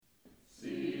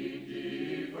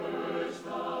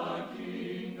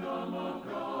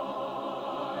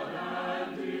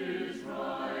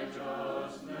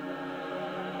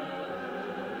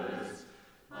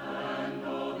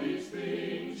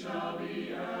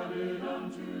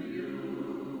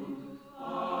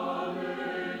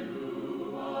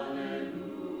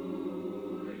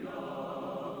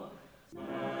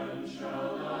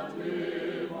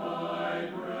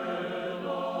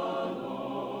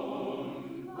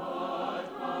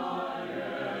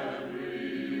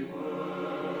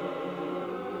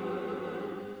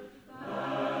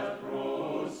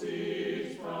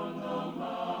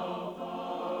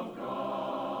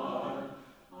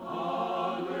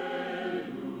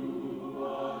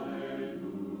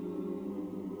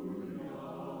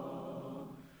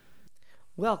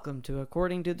Welcome to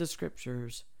According to the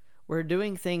Scriptures, where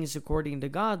doing things according to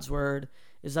God's Word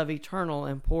is of eternal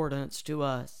importance to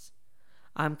us.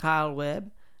 I'm Kyle Webb,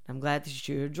 and I'm glad that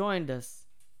you have joined us.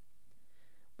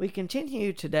 We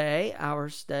continue today our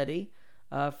study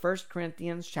of 1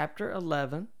 Corinthians chapter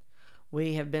 11.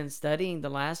 We have been studying the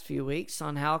last few weeks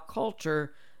on how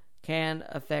culture can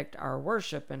affect our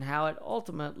worship and how it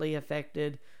ultimately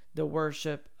affected the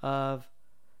worship of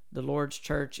the Lord's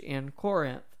church in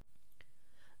Corinth.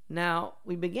 Now,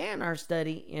 we began our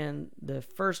study in the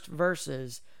first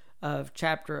verses of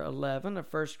chapter 11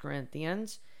 of 1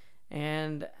 Corinthians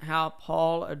and how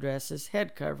Paul addresses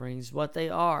head coverings, what they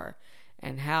are,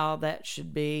 and how that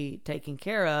should be taken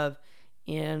care of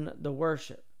in the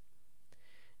worship.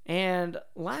 And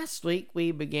last week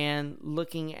we began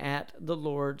looking at the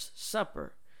Lord's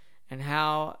Supper and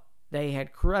how they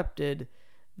had corrupted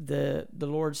the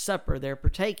Lord's Supper, their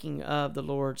partaking of the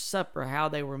Lord's Supper, how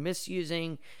they were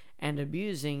misusing and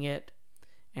abusing it,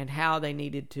 and how they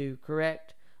needed to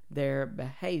correct their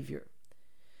behavior.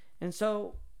 And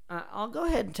so I'll go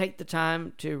ahead and take the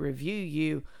time to review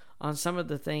you on some of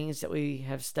the things that we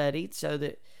have studied, so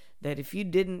that if you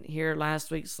didn't hear last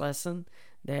week's lesson,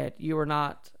 that you were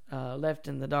not left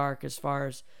in the dark as far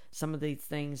as some of these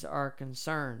things are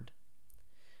concerned.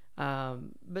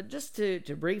 But just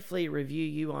to briefly review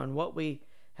you on what we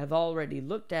have already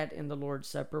looked at in the Lord's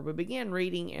Supper, we began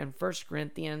reading in 1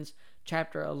 Corinthians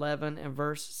chapter 11 and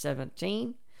verse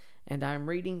 17, and I'm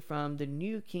reading from the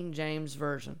New King James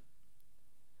Version.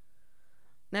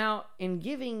 Now, in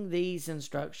giving these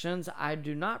instructions, I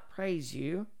do not praise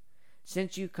you,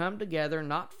 since you come together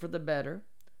not for the better,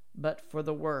 but for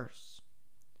the worse.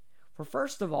 For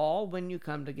first of all, when you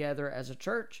come together as a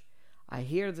church, I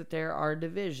hear that there are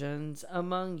divisions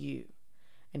among you,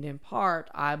 and in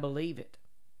part I believe it.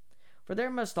 For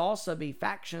there must also be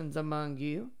factions among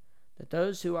you, that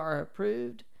those who are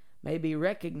approved may be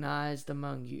recognized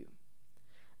among you.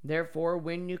 Therefore,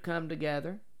 when you come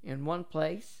together in one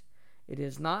place, it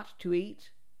is not to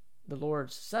eat the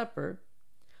Lord's Supper,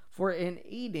 for in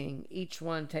eating each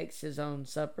one takes his own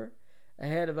supper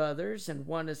ahead of others, and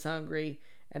one is hungry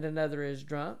and another is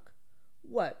drunk.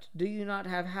 What, do you not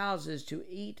have houses to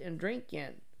eat and drink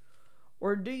in?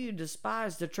 Or do you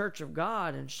despise the church of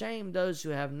God and shame those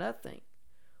who have nothing?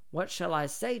 What shall I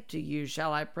say to you?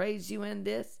 Shall I praise you in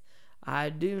this? I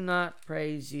do not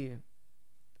praise you.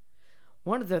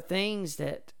 One of the things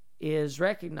that is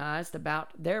recognized about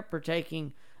their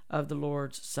partaking of the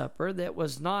Lord's Supper that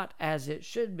was not as it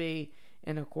should be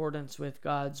in accordance with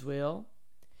God's will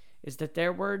is that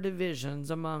there were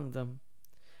divisions among them,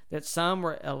 that some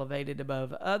were elevated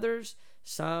above others,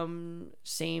 some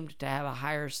seemed to have a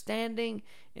higher standing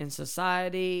in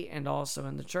society and also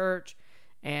in the church,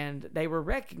 and they were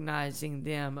recognizing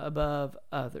them above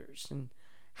others. And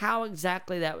how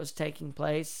exactly that was taking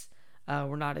place,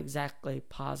 we're not exactly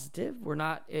positive.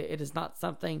 It is not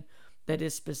something that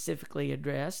is specifically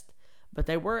addressed, but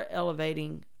they were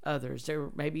elevating others.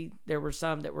 There were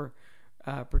some that were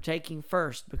partaking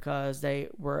first because they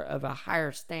were of a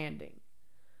higher standing.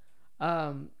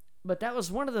 But that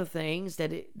was one of the things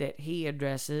that he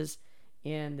addresses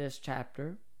in this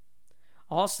chapter.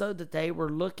 Also, that they were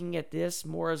looking at this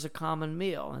more as a common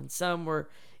meal, and some were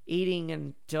eating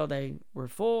until they were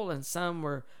full, and some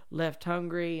were left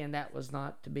hungry, and that was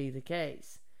not to be the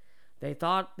case. They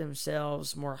thought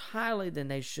themselves more highly than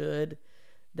they should.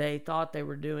 They thought they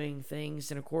were doing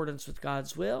things in accordance with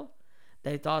God's will.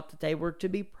 They thought that they were to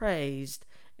be praised,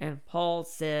 and Paul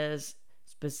says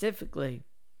specifically,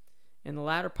 in the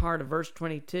latter part of verse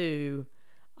 22,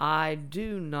 I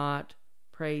do not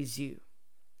praise you.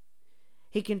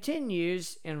 He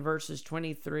continues in verses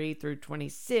 23 through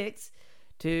 26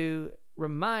 to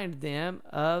remind them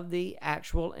of the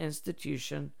actual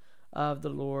institution of the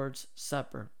Lord's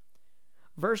Supper.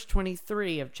 Verse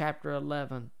 23 of chapter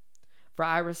 11, For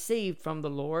I received from the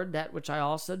Lord that which I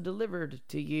also delivered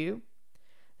to you,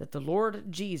 that the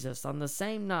Lord Jesus, on the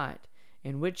same night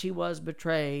in which he was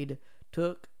betrayed,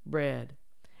 took bread.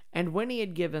 And when he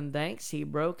had given thanks, he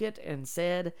broke it and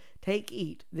said, Take,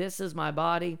 eat, this is my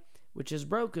body, which is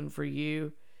broken for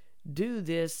you. Do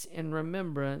this in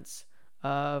remembrance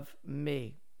of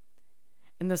me.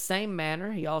 In the same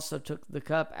manner, he also took the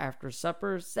cup after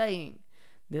supper, saying,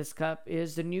 This cup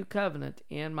is the new covenant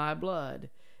in my blood.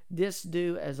 This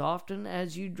do as often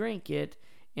as you drink it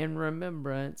in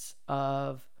remembrance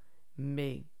of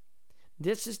me.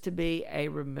 This is to be a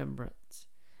remembrance,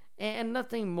 and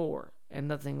nothing more and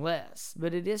nothing less,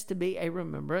 but it is to be a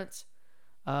remembrance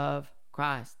of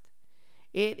Christ.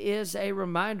 It is a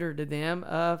reminder to them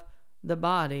of the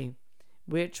body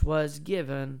which was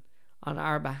given on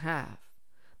our behalf,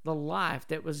 the life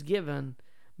that was given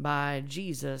by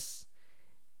Jesus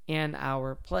in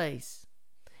our place.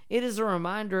 It is a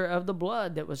reminder of the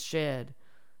blood that was shed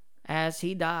as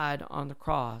he died on the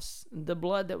cross, the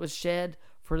blood that was shed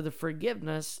for the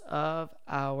forgiveness of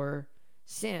our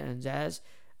sins, as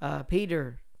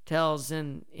Peter tells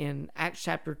in Acts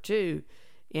chapter 2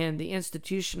 in the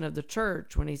institution of the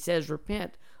church when he says,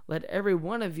 Repent, let every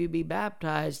one of you be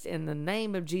baptized in the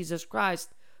name of Jesus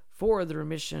Christ for the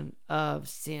remission of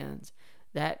sins.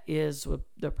 That is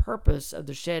the purpose of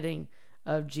the shedding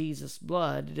of Jesus'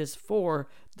 blood. It is for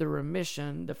the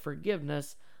remission, the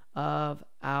forgiveness of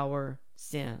our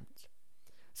sins.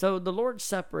 So the Lord's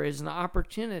Supper is an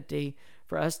opportunity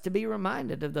for us to be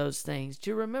reminded of those things,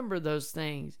 to remember those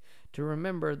things, to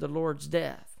remember the Lord's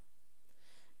death.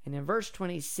 And in verse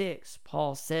 26,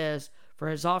 Paul says, For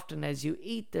as often as you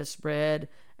eat this bread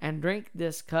and drink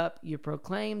this cup, you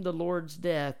proclaim the Lord's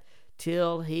death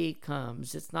till he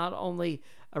comes. It's not only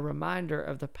a reminder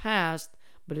of the past,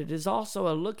 but it is also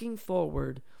a looking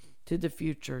forward to the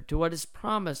future, to what is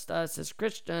promised us as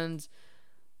Christians.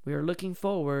 We are looking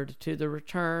forward to the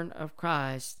return of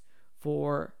Christ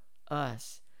for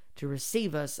us, to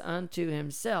receive us unto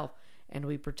himself. And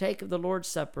we partake of the Lord's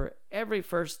Supper every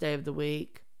first day of the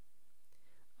week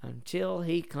until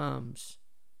he comes.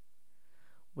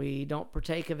 We don't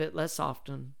partake of it less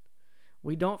often.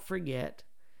 We don't forget.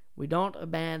 We don't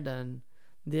abandon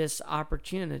this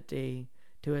opportunity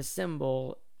to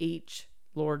assemble each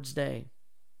Lord's Day.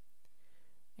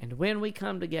 And when we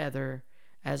come together,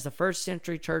 as the first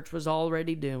century church was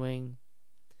already doing,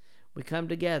 we come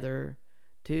together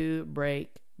to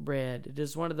break bread. It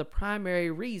is one of the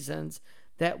primary reasons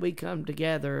that we come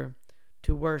together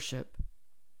to worship.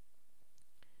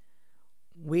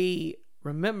 We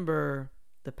remember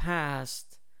the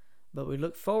past, but we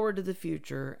look forward to the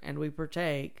future, and we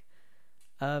partake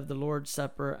of the Lord's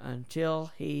Supper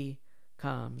until he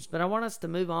comes. But I want us to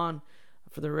move on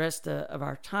for the rest of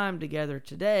our time together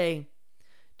today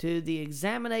to the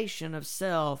examination of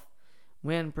self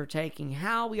when partaking,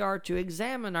 how we are to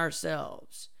examine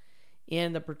ourselves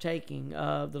in the partaking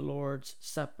of the Lord's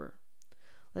Supper.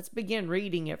 Let's begin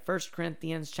reading at 1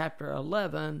 Corinthians chapter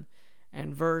 11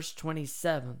 and verse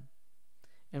 27,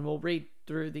 and we'll read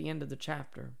through the end of the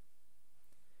chapter.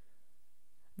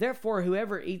 Therefore,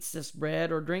 whoever eats this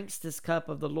bread or drinks this cup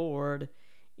of the Lord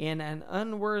in an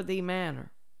unworthy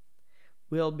manner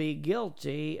will be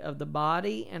guilty of the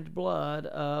body and blood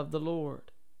of the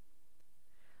Lord.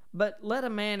 But let a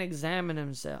man examine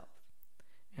himself,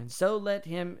 and so let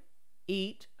him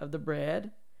eat of the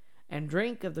bread and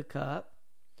drink of the cup.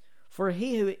 For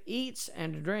he who eats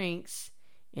and drinks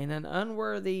in an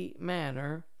unworthy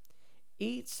manner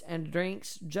eats and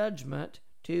drinks judgment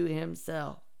to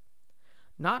himself,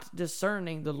 not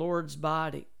discerning the Lord's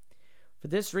body. For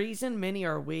this reason many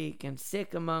are weak and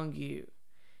sick among you,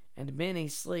 and many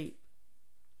sleep.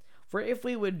 For if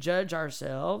we would judge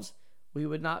ourselves, we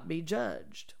would not be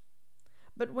judged.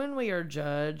 But when we are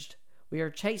judged, we are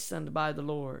chastened by the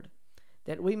Lord,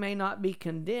 that we may not be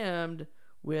condemned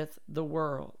with the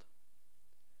world.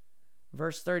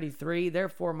 Verse 33,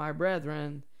 Therefore, my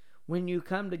brethren, when you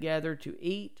come together to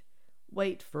eat,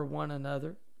 wait for one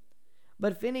another.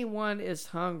 But if anyone is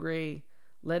hungry,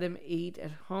 let him eat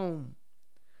at home,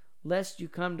 lest you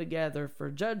come together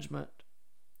for judgment.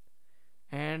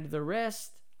 And the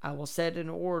rest I will set in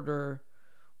order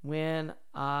when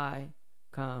I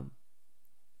come.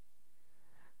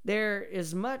 There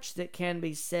is much that can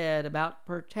be said about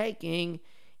partaking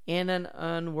in an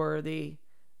unworthy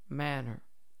manner.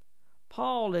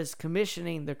 Paul is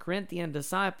commissioning the Corinthian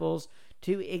disciples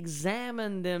to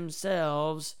examine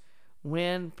themselves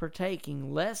when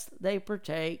partaking, lest they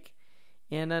partake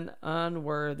in an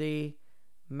unworthy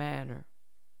manner.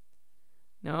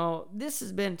 Now, this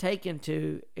has been taken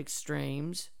to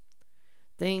extremes,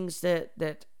 things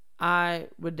that I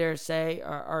would dare say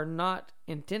are not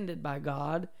intended by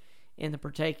God in the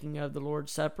partaking of the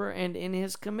Lord's Supper and in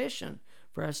his commission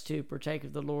for us to partake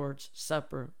of the Lord's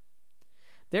Supper.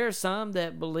 There are some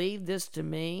that believe this to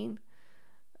mean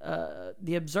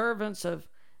the observance of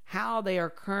how they are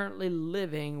currently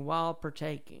living while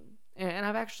partaking. And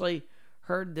I've actually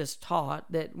heard this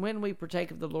taught that when we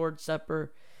partake of the Lord's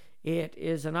Supper, it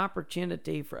is an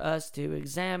opportunity for us to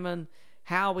examine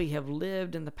how we have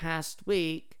lived in the past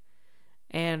week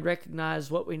and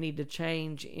recognize what we need to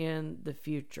change in the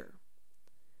future.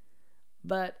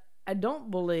 But I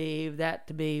don't believe that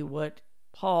to be what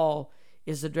Paul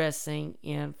is addressing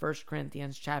in 1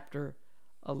 Corinthians chapter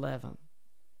 11.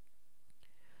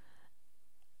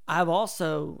 I've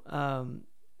also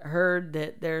heard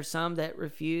that there are some that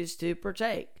refuse to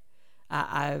partake.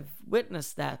 I've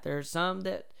witnessed that. There are some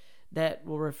that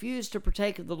will refuse to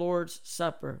partake of the Lord's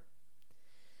Supper.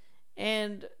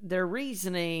 And their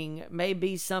reasoning may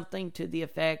be something to the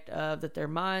effect of that their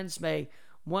minds may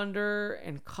wonder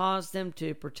and cause them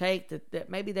to partake, that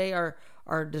maybe they are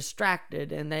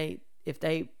distracted, and if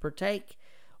they partake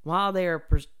while they are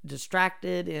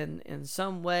distracted in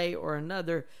some way or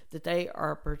another, that they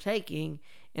are partaking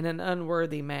in an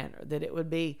unworthy manner, that it would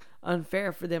be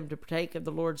unfair for them to partake of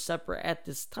the Lord's Supper at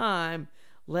this time,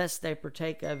 lest they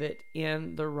partake of it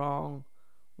in the wrong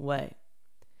way.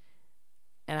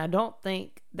 And I don't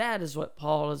think that is what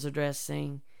Paul is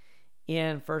addressing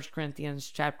in 1 Corinthians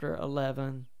chapter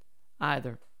 11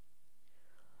 either.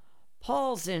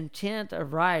 Paul's intent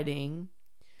of writing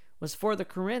was for the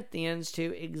Corinthians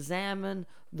to examine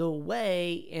the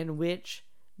way in which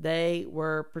they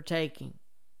were partaking.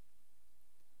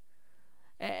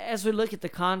 As we look at the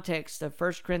context of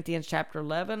 1 Corinthians chapter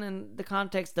 11 and the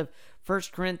context of 1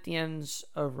 Corinthians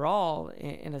overall,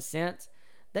 in a sense,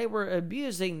 they were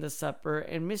abusing the supper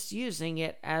and misusing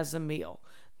it as a meal.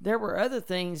 There were other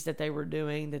things that they were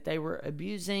doing that they were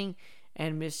abusing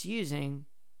and misusing.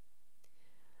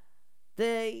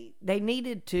 They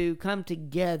needed to come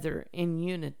together in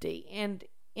unity, and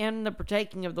in the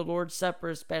partaking of the Lord's Supper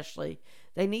especially,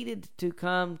 they needed to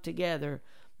come together,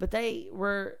 but they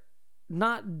were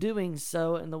not doing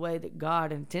so in the way that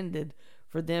God intended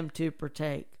for them to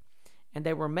partake. And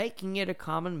they were making it a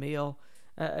common meal.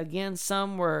 Again,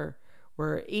 some were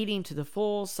eating to the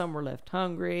full, some were left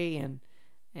hungry,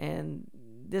 and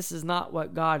this is not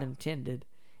what God intended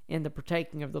in the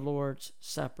partaking of the Lord's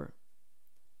Supper.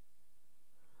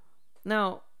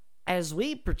 Now, as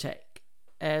we partake,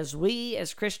 as we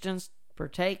as Christians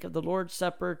partake of the Lord's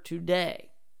Supper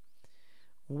today,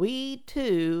 we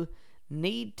too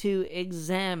need to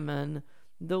examine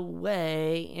the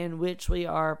way in which we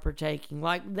are partaking,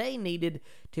 like they needed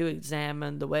to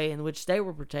examine the way in which they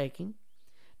were partaking.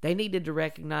 They needed to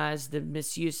recognize the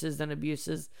misuses and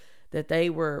abuses that they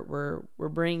were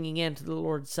bringing into the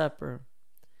Lord's Supper.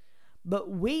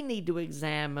 But we need to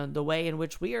examine the way in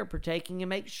which we are partaking and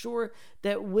make sure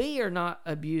that we are not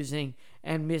abusing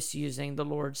and misusing the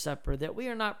Lord's Supper, that we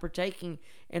are not partaking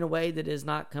in a way that is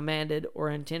not commanded or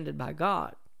intended by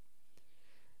God.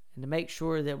 And to make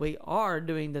sure that we are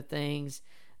doing the things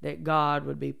that God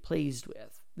would be pleased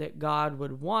with, that God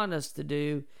would want us to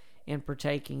do in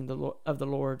partaking of the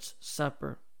Lord's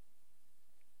Supper.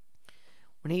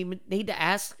 We need to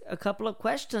ask a couple of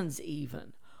questions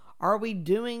even. Are we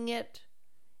doing it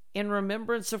in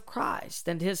remembrance of Christ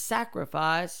and His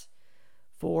sacrifice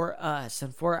for us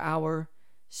and for our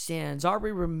sins? Are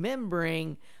we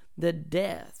remembering the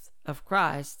death of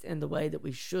Christ in the way that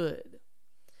we should?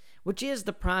 Which is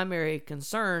the primary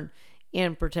concern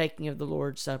in partaking of the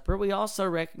Lord's Supper. We also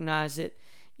recognize it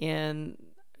in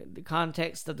the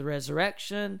context of the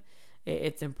resurrection.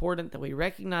 It's important that we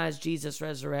recognize Jesus'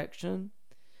 resurrection,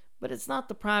 but it's not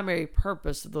the primary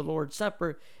purpose of the Lord's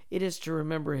Supper. It is to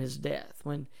remember His death.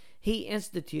 When He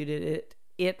instituted it,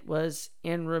 it was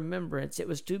in remembrance. It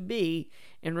was to be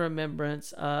in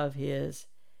remembrance of His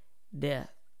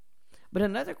death. But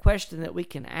another question that we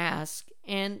can ask,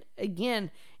 and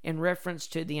again, in reference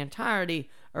to the entirety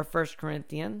of 1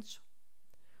 Corinthians,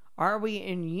 are we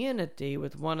in unity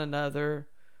with one another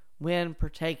when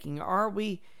partaking? Are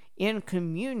we in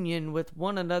communion with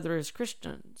one another as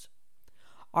Christians?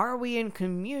 Are we in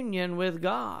communion with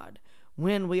God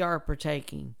when we are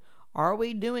partaking? Are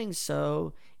we doing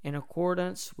so in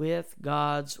accordance with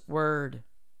God's Word?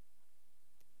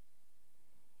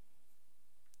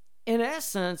 In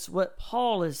essence, what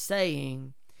Paul is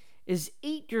saying is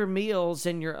eat your meals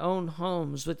in your own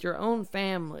homes with your own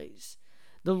families.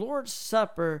 The Lord's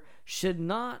Supper should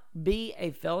not be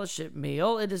a fellowship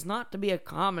meal. It is not to be a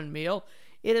common meal.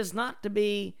 It is not to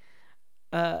be,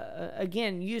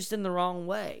 again, used in the wrong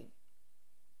way.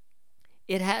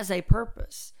 It has a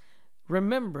purpose.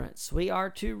 Remembrance. We are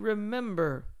to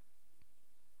remember.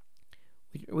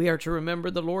 We are to remember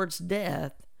the Lord's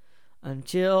death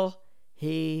until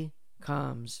He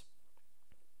comes.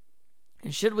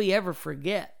 And should we ever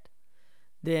forget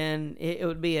then it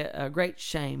would be a great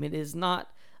shame. It is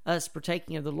not us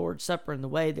partaking of the Lord's Supper in the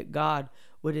way that God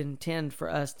would intend for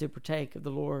us to partake of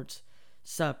the Lord's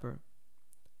Supper.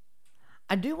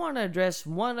 I do want to address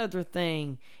one other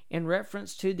thing in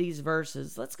reference to these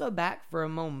verses. Let's go back for a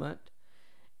moment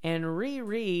and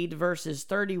reread verses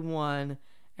 31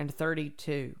 and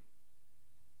 32.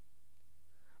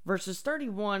 Verses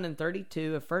 31 and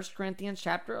 32 of 1 Corinthians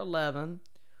chapter 11,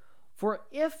 "For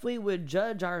if we would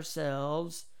judge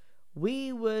ourselves,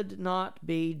 we would not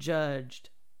be judged.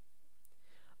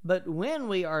 But when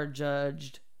we are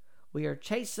judged, we are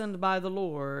chastened by the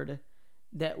Lord,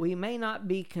 that we may not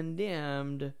be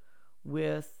condemned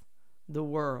with the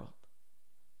world."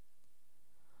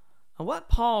 And what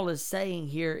Paul is saying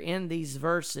here in these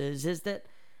verses is that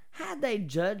had they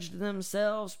judged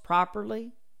themselves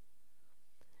properly,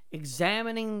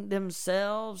 examining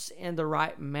themselves in the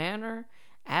right manner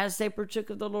as they partook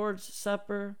of the Lord's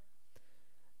Supper,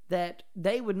 that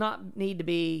they would not need to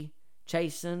be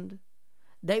chastened.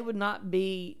 They would not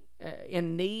be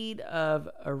in need of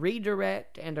a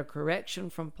redirect and a correction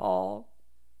from Paul,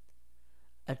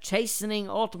 a chastening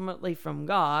ultimately from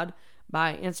God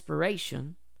by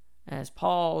inspiration, as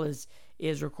Paul is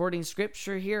recording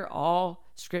Scripture here. All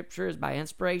Scripture is by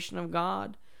inspiration of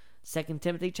God. 2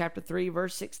 Timothy chapter 3,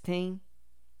 verse 16.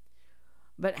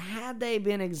 But had they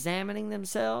been examining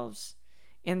themselves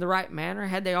in the right manner,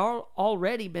 had they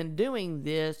already been doing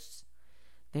this,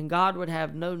 then God would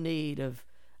have no need of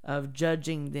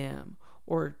judging them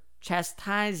or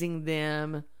chastising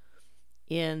them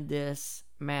in this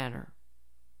manner.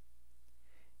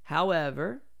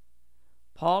 However,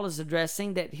 Paul is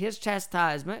addressing that his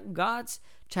chastisement, God's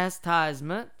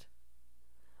chastisement,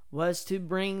 was to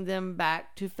bring them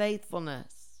back to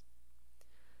faithfulness.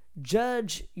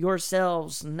 Judge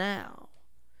yourselves now,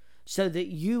 so that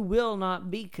you will not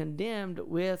be condemned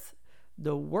with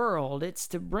the world. It's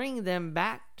to bring them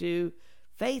back to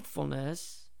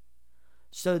faithfulness,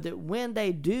 so that when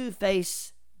they do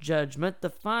face judgment, the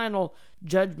final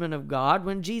judgment of God,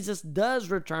 when Jesus does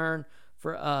return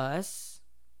for us,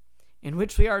 in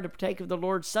which we are to partake of the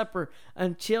Lord's Supper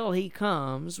until He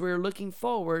comes, we're looking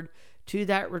forward to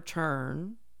that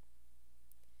return.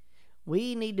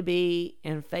 We need to be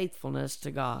in faithfulness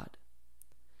to God.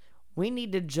 We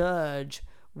need to judge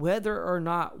whether or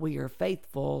not we are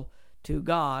faithful to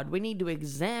God. We need to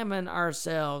examine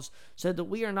ourselves so that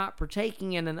we are not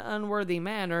partaking in an unworthy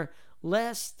manner,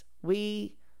 lest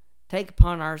we take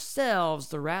upon ourselves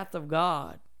the wrath of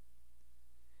God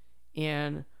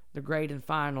in the great and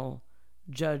final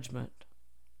judgment.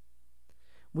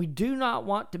 We do not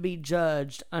want to be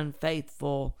judged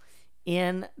unfaithful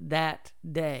in that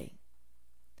day,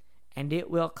 and it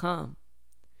will come.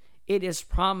 It is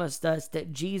promised us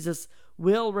that Jesus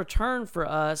will return for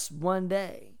us one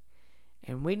day,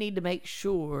 and we need to make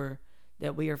sure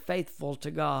that we are faithful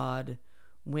to God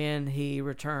when He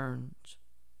returns.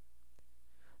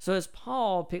 So as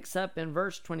Paul picks up in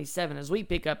verse 27, as we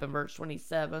pick up in verse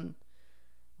 27,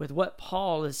 with what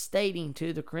Paul is stating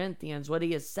to the Corinthians, what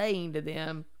he is saying to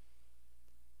them,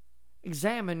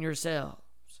 examine yourselves.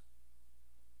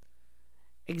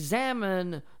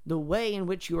 Examine the way in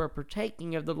which you are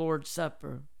partaking of the Lord's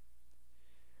Supper.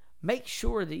 Make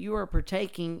sure that you are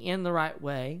partaking in the right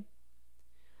way,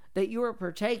 that you are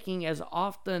partaking as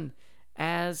often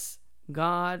as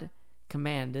God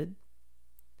commanded,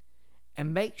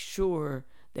 and make sure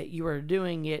that you are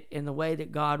doing it in the way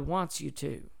that God wants you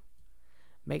to.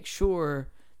 Make sure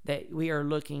that we are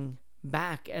looking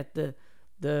back at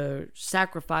the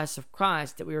sacrifice of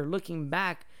Christ, that we are looking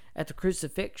back at the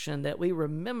crucifixion, that we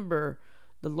remember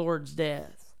the Lord's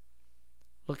death,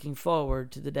 looking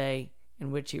forward to the day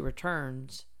in which He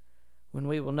returns, when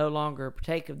we will no longer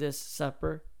partake of this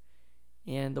supper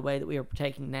in the way that we are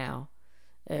partaking now,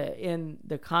 in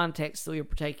the context that we are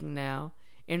partaking now,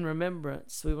 in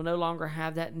remembrance. We will no longer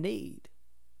have that need.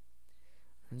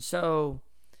 And so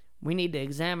we need to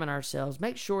examine ourselves,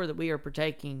 make sure that we are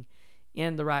partaking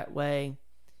in the right way,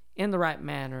 in the right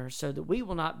manner, so that we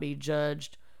will not be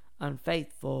judged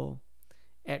unfaithful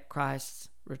at Christ's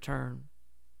return.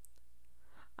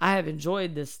 I have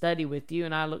enjoyed this study with you,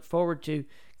 and I look forward to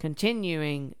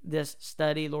continuing this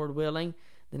study, Lord willing,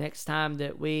 the next time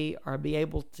that we are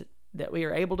able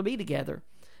to be together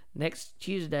next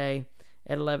Tuesday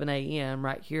at 11 a.m.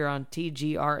 right here on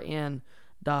tgrn.org.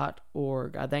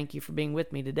 I thank you for being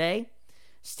with me today.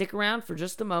 Stick around for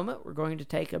just a moment. We're going to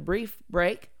take a brief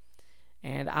break,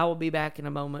 and I will be back in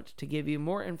a moment to give you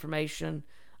more information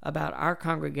about our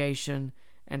congregation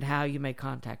and how you may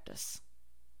contact us.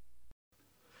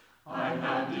 I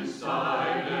have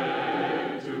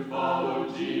decided to follow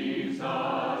Jesus.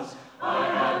 I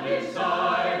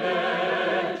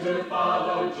Decided to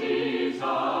follow Jesus.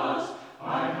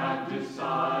 I have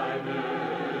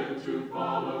decided to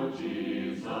follow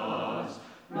Jesus.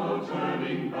 No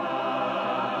turning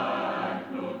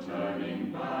back, no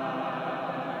turning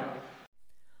back.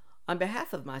 On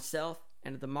behalf of myself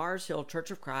and the Mars Hill Church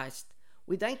of Christ,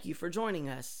 we thank you for joining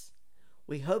us.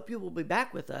 We hope you will be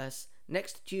back with us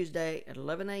next Tuesday at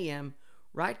 11 a.m.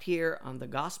 right here on the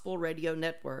Gospel Radio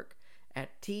Network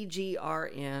at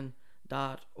tgrn.org.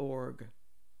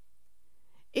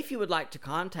 If you would like to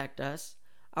contact us,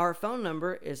 our phone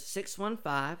number is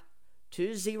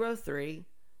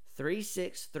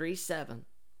 615-203-3637.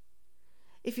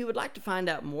 If you would like to find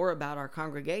out more about our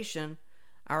congregation,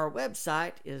 our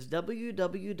website is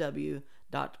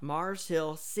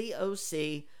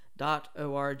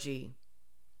www.marshillcoc.org.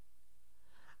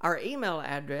 Our email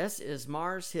address is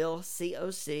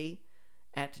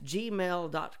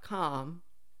marshillcoc@gmail.com.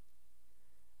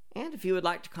 And if you would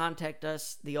like to contact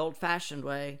us the old-fashioned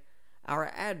way, our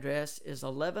address is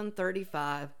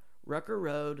 1135 Rucker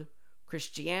Road,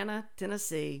 Christiana,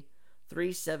 Tennessee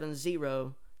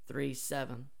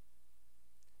 37037.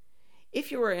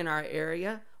 If you are in our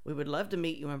area, we would love to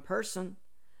meet you in person.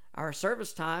 Our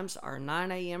service times are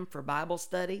 9 a.m. for Bible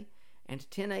study and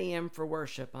 10 a.m. for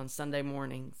worship on Sunday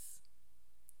mornings.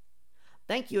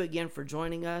 Thank you again for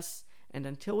joining us, and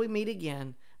until we meet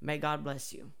again, may God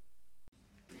bless you.